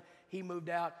on him, and he moved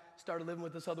out, started living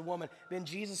with this other woman. Then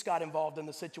Jesus got involved in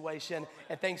the situation,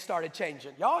 and things started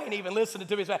changing. Y'all ain't even listening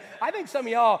to me. I think some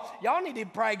of y'all need to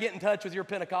probably get in touch with your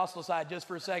Pentecostal side just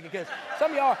for a second, because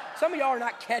some of y'all are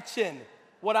not catching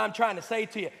what I'm trying to say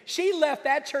to you. She left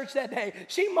that church that day.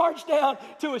 She marched down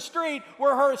to a street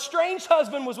where her estranged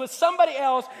husband was with somebody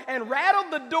else and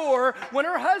rattled the door. When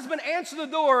her husband answered the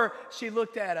door, she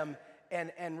looked at him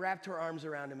and wrapped her arms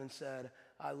around him and said,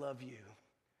 I love you.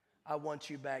 I want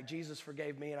you back. Jesus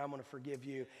forgave me, and I'm going to forgive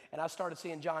you. And I started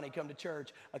seeing Johnny come to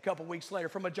church a couple weeks later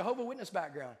from a Jehovah's Witness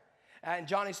background. And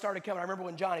Johnny started coming. I remember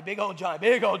when Johnny, big old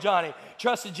Johnny,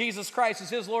 trusted Jesus Christ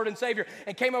as his Lord and Savior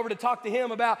and came over to talk to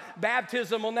him about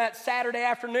baptism on that Saturday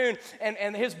afternoon.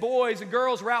 And his boys and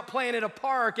girls were out playing at a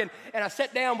park. And I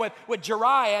sat down with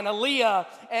Jariah and Aaliyah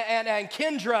and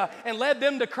Kendra and led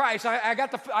them to Christ. I got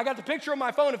the picture on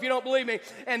my phone if you don't believe me.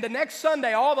 And the next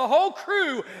Sunday, the whole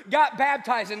crew got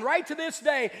baptized. And right to this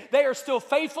day, they are still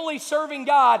faithfully serving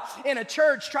God in a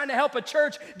church, trying to help a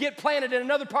church get planted in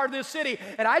another part of this city.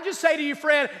 And I just say to you,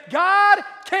 friend, God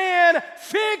can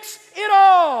fix it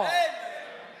all. Amen.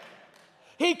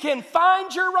 He can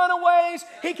find your runaways.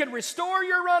 He can restore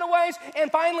your runaways. And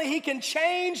finally, he can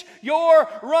change your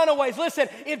runaways. Listen,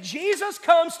 if Jesus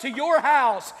comes to your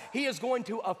house, he is going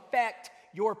to affect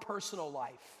your personal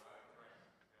life.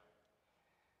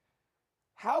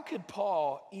 How could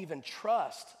Paul even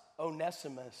trust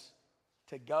Onesimus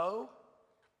to go?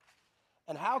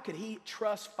 And how could he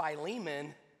trust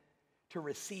Philemon to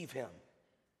receive him?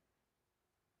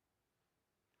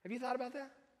 Have you thought about that?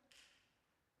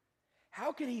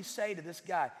 How could he say to this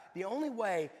guy, the only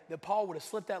way that Paul would have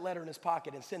slipped that letter in his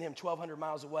pocket and sent him 1,200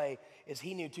 miles away is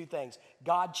he knew two things.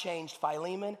 God changed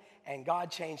Philemon and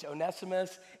God changed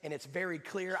Onesimus, and it's very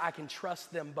clear I can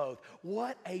trust them both.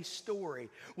 What a story.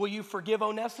 Will you forgive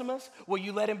Onesimus? Will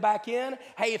you let him back in?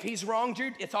 Hey, if he's wronged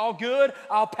you, it's all good.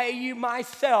 I'll pay you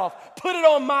myself. Put it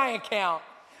on my account.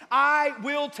 I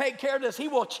will take care of this. He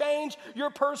will change your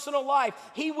personal life.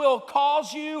 He will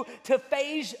cause you to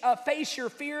face your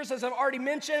fears, as I've already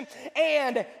mentioned,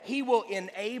 and he will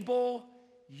enable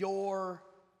your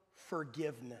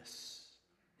forgiveness.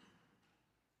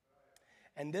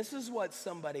 And this is what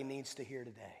somebody needs to hear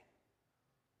today.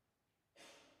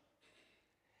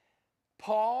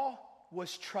 Paul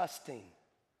was trusting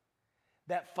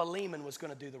that Philemon was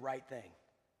going to do the right thing.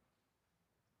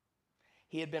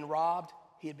 He had been robbed.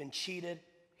 He had been cheated.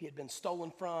 He had been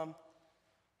stolen from.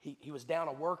 He was down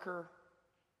a worker.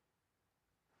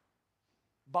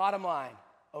 Bottom line,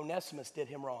 Onesimus did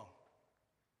him wrong.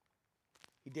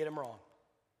 He did him wrong.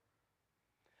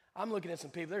 I'm looking at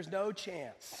some people. There's no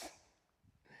chance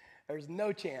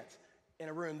in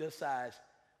a room this size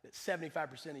that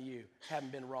 75% of you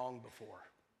haven't been wronged before.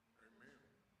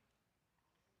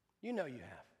 You know you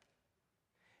have.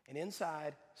 And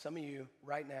inside some of you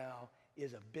right now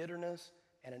is a bitterness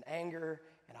and an anger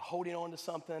and a holding on to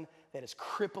something that is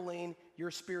crippling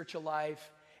your spiritual life,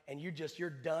 and you're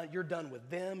done. You're done with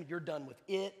them. You're done with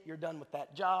it. You're done with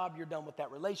that job. You're done with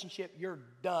that relationship. You're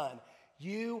done.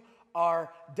 You are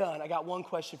done. I got one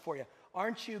question for you.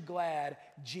 Aren't you glad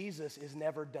Jesus is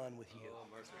never done with you? Oh,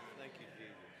 mercy. Thank you,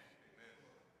 Jesus.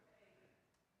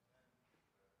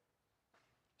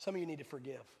 Some of you need to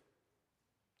forgive.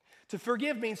 To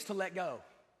forgive means to let go.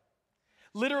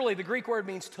 Literally, the Greek word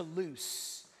means to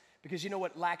loose. Because you know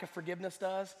what lack of forgiveness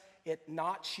does? It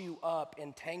knots you up,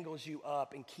 entangles you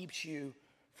up, and keeps you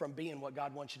from being what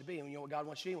God wants you to be. And you know what God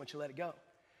wants you to be? He wants you to let it go.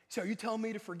 So are you telling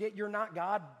me to forget? You're not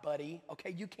God, buddy.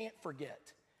 Okay, you can't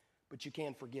forget, but you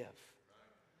can forgive.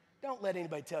 Don't let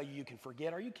anybody tell you can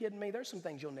forget. Are you kidding me? There's some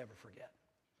things you'll never forget.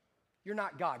 You're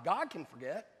not God. God can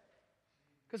forget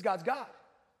because God's God.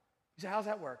 You say, how's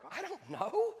that work? I don't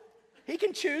know. He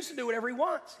can choose to do whatever he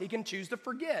wants. He can choose to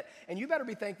forget. And you better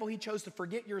be thankful he chose to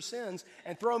forget your sins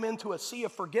and throw them into a sea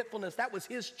of forgetfulness. That was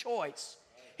his choice.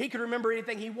 He could remember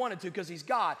anything he wanted to because he's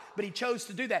God, but he chose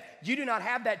to do that. You do not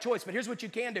have that choice, but here's what you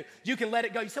can do. You can let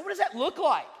it go. You say, what does that look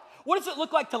like? What does it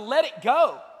look like to let it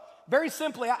go? Very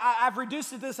simply, I've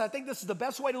reduced it to this. I think this is the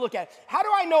best way to look at it. How do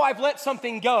I know I've let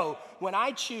something go? When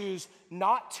I choose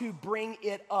not to bring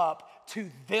it up to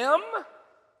them,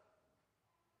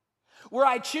 where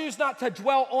I choose not to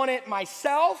dwell on it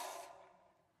myself,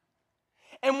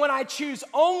 and when I choose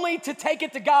only to take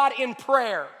it to God in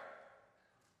prayer.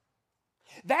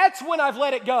 That's when I've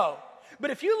let it go. But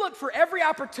if you look for every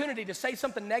opportunity to say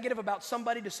something negative about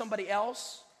somebody to somebody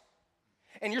else,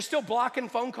 and you're still blocking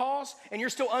phone calls, and you're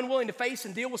still unwilling to face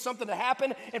and deal with something that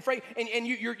happened, and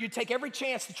you take every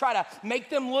chance to try to make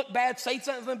them look bad, say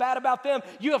something bad about them,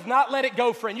 you have not let it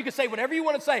go, friend. You can say whatever you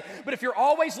want to say, but if you're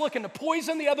always looking to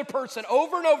poison the other person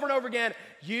over and over and over again,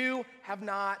 you have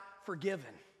not forgiven.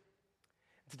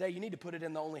 Today, you need to put it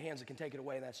in the only hands that can take it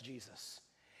away, and that's Jesus.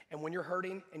 And when you're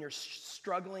hurting and you're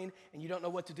struggling and you don't know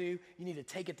what to do, you need to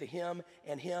take it to him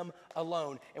and him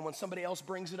alone. And when somebody else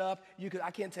brings it up,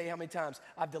 I can't tell you how many times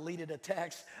I've deleted a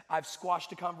text, I've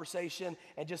squashed a conversation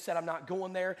and just said I'm not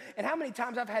going there. And how many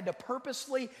times I've had to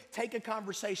purposely take a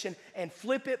conversation and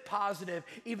flip it positive,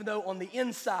 even though on the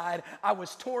inside I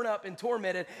was torn up and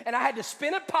tormented. And I had to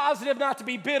spin it positive not to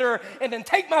be bitter, and then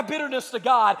take my bitterness to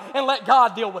God and let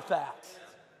God deal with that.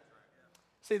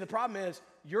 See, the problem is,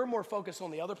 you're more focused on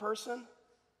the other person.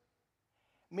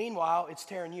 Meanwhile, it's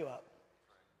tearing you up.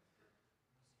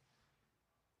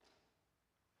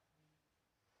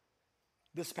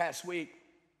 This past week,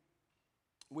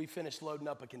 we finished loading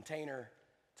up a container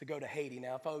to go to Haiti.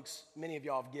 Now, folks, many of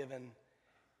y'all have given.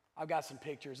 I've got some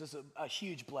pictures. This is a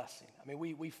huge blessing. I mean,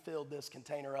 we filled this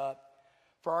container up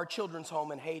for our children's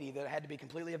home in Haiti that had to be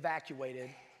completely evacuated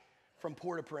from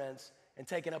Port-au-Prince and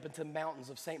taken up into the mountains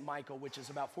of St. Michael, which is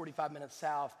about 45 minutes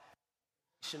south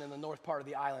in the north part of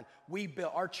the island. We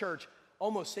built, our church,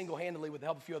 almost single-handedly with the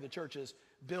help of a few other churches,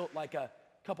 built like a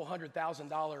couple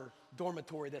 $100,000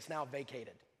 dormitory that's now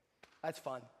vacated. That's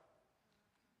fun.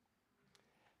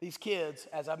 These kids,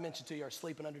 as I've mentioned to you, are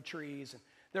sleeping under trees,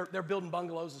 and they're building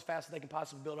bungalows as fast as they can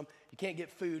possibly build them. You can't get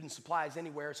food and supplies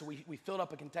anywhere, so we filled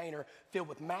up a container filled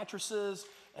with mattresses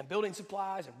and building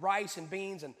supplies and rice and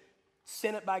beans, and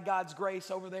sent it by God's grace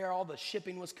over there. All the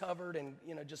shipping was covered, and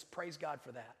just praise God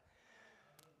for that.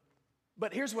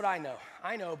 But here's what I know.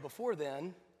 I know before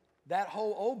then, that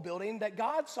whole old building that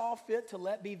God saw fit to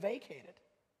let be vacated.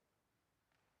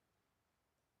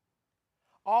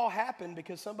 All happened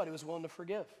because somebody was willing to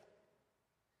forgive.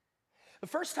 The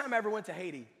first time I ever went to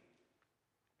Haiti,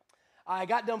 I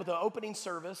got done with the opening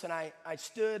service, and I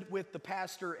stood with the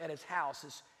pastor at his house.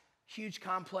 This huge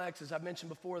complex. As I've mentioned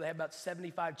before, they have about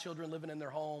 75 children living in their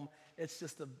home. It's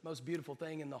just the most beautiful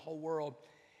thing in the whole world.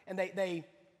 And they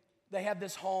have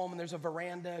this home, and there's a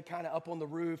veranda kind of up on the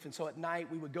roof. And so at night,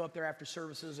 we would go up there after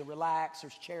services and relax.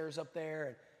 There's chairs up there,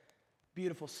 and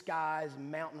beautiful skies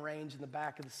and mountain range in the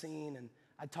back of the scene. And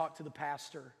I'd talk to the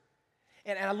pastor.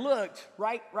 And I looked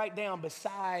right down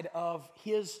beside of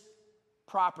his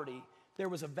property. There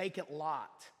was a vacant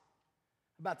lot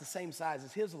about the same size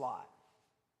as his lot.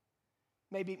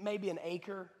 Maybe an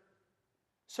acre,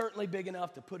 certainly big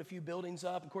enough to put a few buildings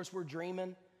up. Of course, we're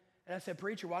dreaming. And I said,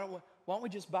 preacher, why don't we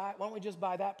just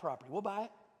buy that property? We'll buy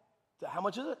it. I said, how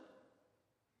much is it?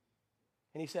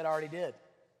 And he said, I already did.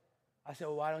 I said,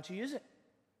 well, why don't you use it?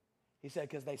 He said,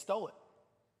 because they stole it.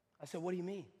 I said, what do you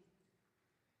mean?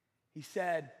 He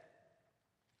said,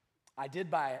 I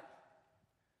did buy it,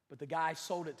 but the guy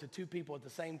sold it to two people at the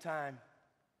same time.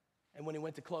 And when he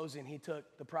went to closing, he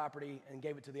took the property and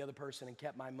gave it to the other person and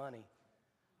kept my money.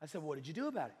 I said, what did you do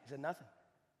about it? He said, nothing.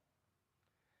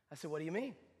 I said, what do you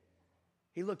mean?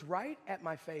 He looked right at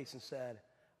my face and said,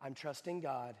 I'm trusting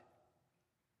God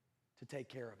to take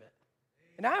care of it.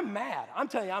 And I'm mad. I'm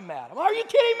telling you, I'm mad. Are you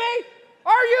kidding me?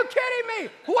 Are you kidding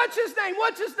me? What's his name?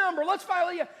 What's his number? Let's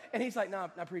file you. And he's like, no,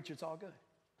 preacher, it's all good.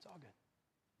 It's all good.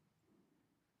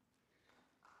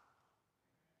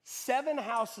 7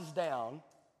 houses down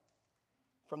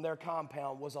from their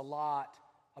compound was a lot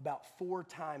about 4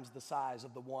 times the size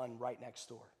of the one right next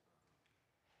door.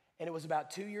 And it was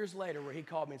about 2 years later where he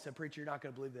called me and said, preacher, you're not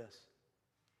going to believe this.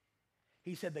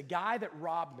 He said, the guy that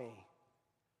robbed me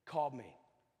called me.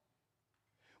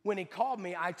 When he called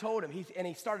me, I told him, and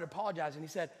he started apologizing. He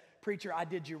said, preacher, I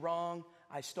did you wrong.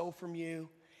 I stole from you.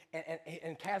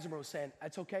 And Casimir was saying,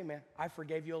 it's okay, man. I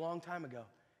forgave you a long time ago.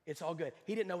 It's all good.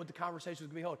 He didn't know what the conversation was going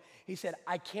to be holding. He said,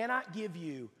 I cannot give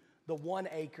you the 1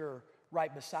 acre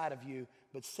right beside of you,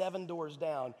 but 7 doors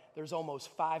down, there's almost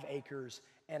 5 acres,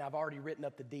 and I've already written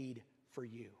up the deed for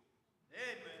you.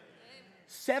 Amen.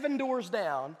 7 doors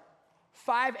down,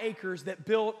 5 acres that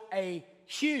built a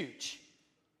huge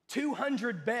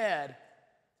 200-bed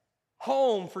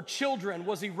home for children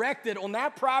was erected on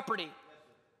that property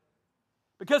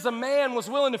because a man was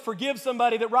willing to forgive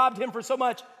somebody that robbed him for so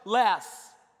much less.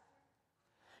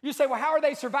 You say, well, how are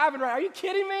they surviving right now? Are you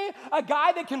kidding me? A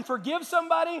guy that can forgive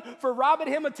somebody for robbing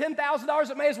him of $10,000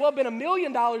 that may as well have been $1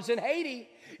 million in Haiti.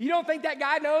 You don't think that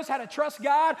guy knows how to trust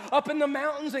God up in the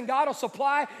mountains and God will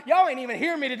supply? Y'all ain't even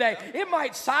hearing me today. It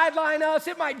might sideline us,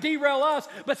 it might derail us,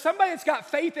 but somebody that's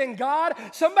got faith in God,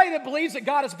 somebody that believes that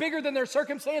God is bigger than their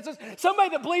circumstances, somebody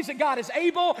that believes that God is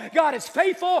able, God is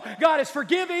faithful, God is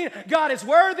forgiving, God is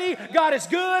worthy, God is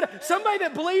good, somebody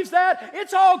that believes that,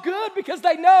 it's all good because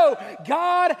they know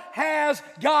God has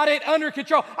got it under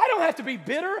control. I don't have to be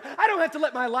bitter. I don't have to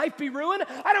let my life be ruined.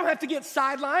 I don't have to get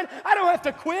sidelined. I don't have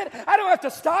to quit. I don't have to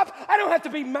stop. I don't have to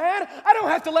be mad. I don't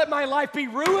have to let my life be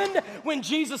ruined when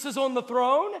Jesus is on the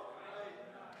throne.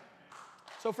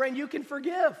 So, friend, you can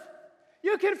forgive.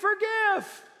 You can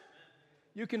forgive.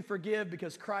 You can forgive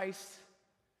because Christ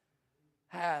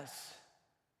has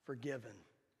forgiven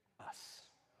us.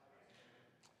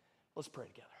 Let's pray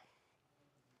together.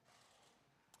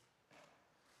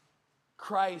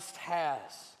 Christ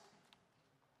has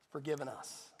forgiven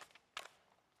us.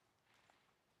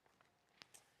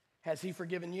 Has He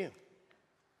forgiven you?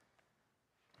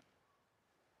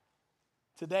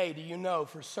 Today, do you know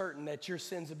for certain that your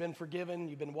sins have been forgiven?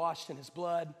 You've been washed in His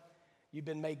blood. You've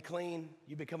been made clean.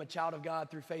 You become a child of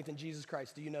God through faith in Jesus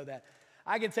Christ. Do you know that?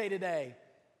 I can tell you today,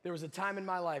 there was a time in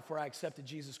my life where I accepted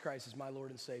Jesus Christ as my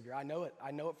Lord and Savior. I know it. I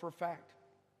know it for a fact.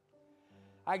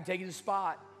 I can take you to the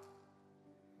spot.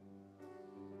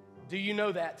 Do you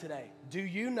know that today? Do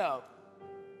you know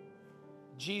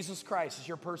Jesus Christ is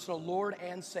your personal Lord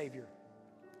and Savior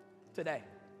today?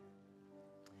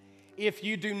 If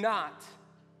you do not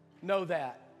know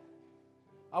that,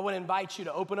 I want to invite you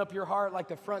to open up your heart like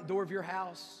the front door of your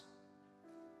house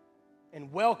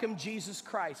and welcome Jesus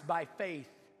Christ by faith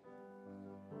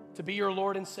to be your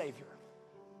Lord and Savior.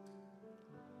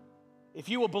 If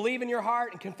you will believe in your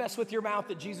heart and confess with your mouth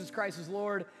that Jesus Christ is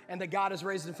Lord and that God has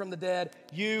raised Him from the dead,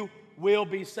 you will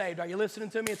be saved. Are you listening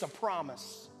to me? It's a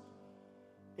promise.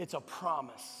 It's a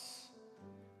promise.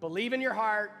 Believe in your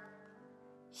heart,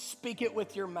 speak it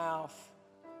with your mouth,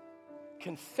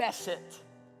 confess it,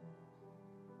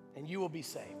 and you will be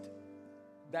saved.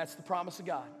 That's the promise of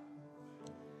God.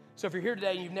 So if you're here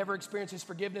today and you've never experienced His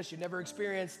forgiveness, you've never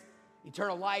experienced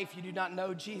eternal life, you do not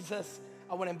know Jesus,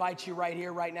 I want to invite you right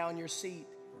here, right now in your seat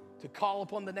to call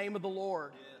upon the name of the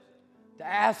Lord, to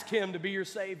ask Him to be your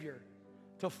Savior,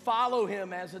 to follow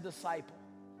Him as a disciple.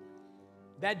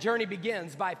 That journey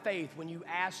begins by faith when you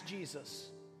ask Jesus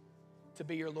to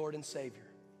be your Lord and Savior.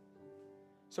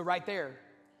 So right there,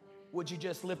 would you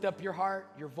just lift up your heart,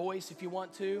 your voice if you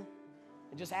want to,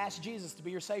 and just ask Jesus to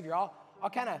be your Savior? I'll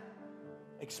kind of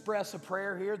express a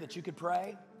prayer here that you could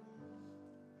pray.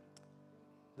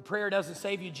 The prayer doesn't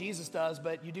save you, Jesus does,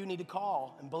 but you do need to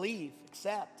call and believe,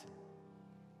 accept.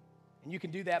 And you can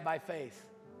do that by faith.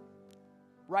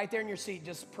 Right there in your seat,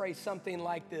 just pray something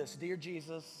like this. Dear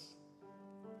Jesus,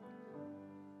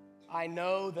 I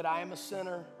know that I am a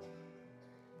sinner.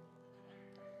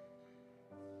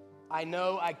 I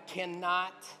know I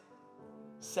cannot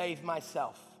save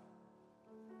myself.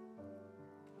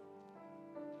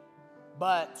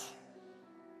 But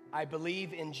I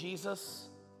believe in Jesus.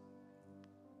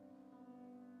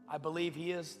 I believe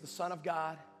He is the Son of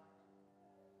God.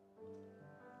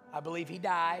 I believe He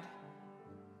died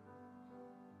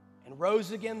and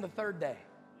rose again the third day.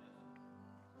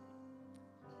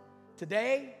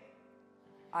 Today,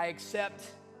 I accept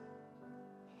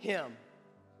Him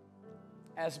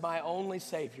as my only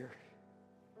Savior.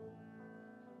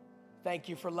 Thank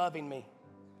You for loving me.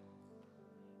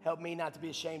 Help me not to be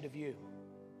ashamed of You.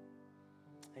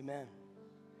 Amen.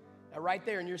 Now, right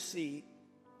there in your seat,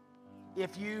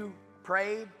 if you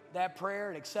prayed that prayer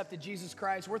and accepted Jesus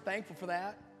Christ, we're thankful for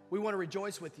that. We want to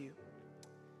rejoice with you.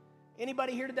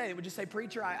 Anybody here today that would just say,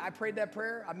 preacher, I prayed that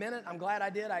prayer. I meant it. I'm glad I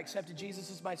did. I accepted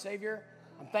Jesus as my Savior.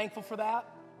 I'm thankful for that.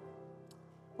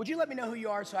 Would you let me know who you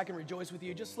are so I can rejoice with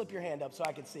you? Just slip your hand up so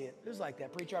I can see it. It was like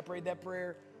that. Preacher, I prayed that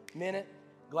prayer. Meant it.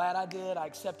 Glad I did. I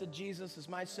accepted Jesus as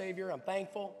my Savior. I'm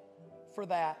thankful for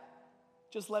that.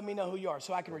 Just let me know who you are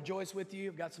so I can rejoice with you.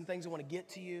 I've got some things I want to get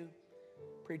to you.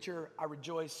 Preacher, I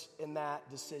rejoice in that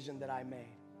decision that I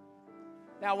made.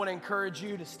 Now I want to encourage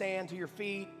you to stand to your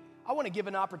feet. I want to give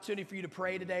an opportunity for you to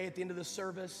pray today at the end of the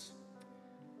service.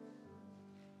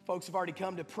 Folks have already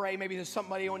come to pray. Maybe there's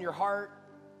somebody on your heart.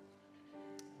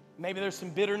 Maybe there's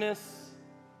some bitterness.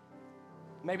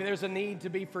 Maybe there's a need to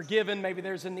be forgiven. Maybe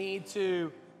there's a need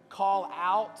to call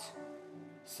out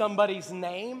somebody's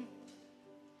name.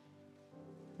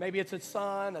 Maybe it's a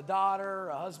son, a daughter,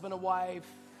 a husband, a wife.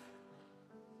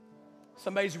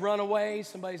 Somebody's run away.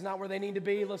 Somebody's not where they need to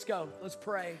be. Let's go. Let's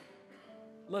pray.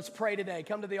 Let's pray today.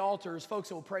 Come to the altars. Folks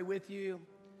that will pray with you,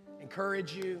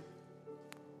 encourage you.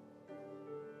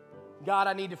 God,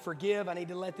 I need to forgive. I need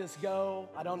to let this go.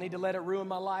 I don't need to let it ruin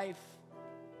my life.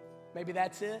 Maybe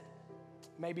that's it.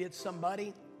 Maybe it's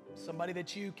somebody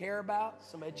that you care about,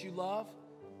 somebody that you love.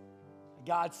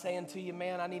 God's saying to you,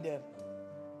 man, I need to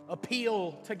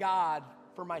appeal to God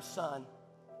for my son.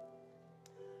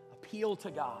 Appeal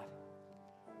to God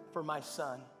for my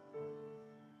son.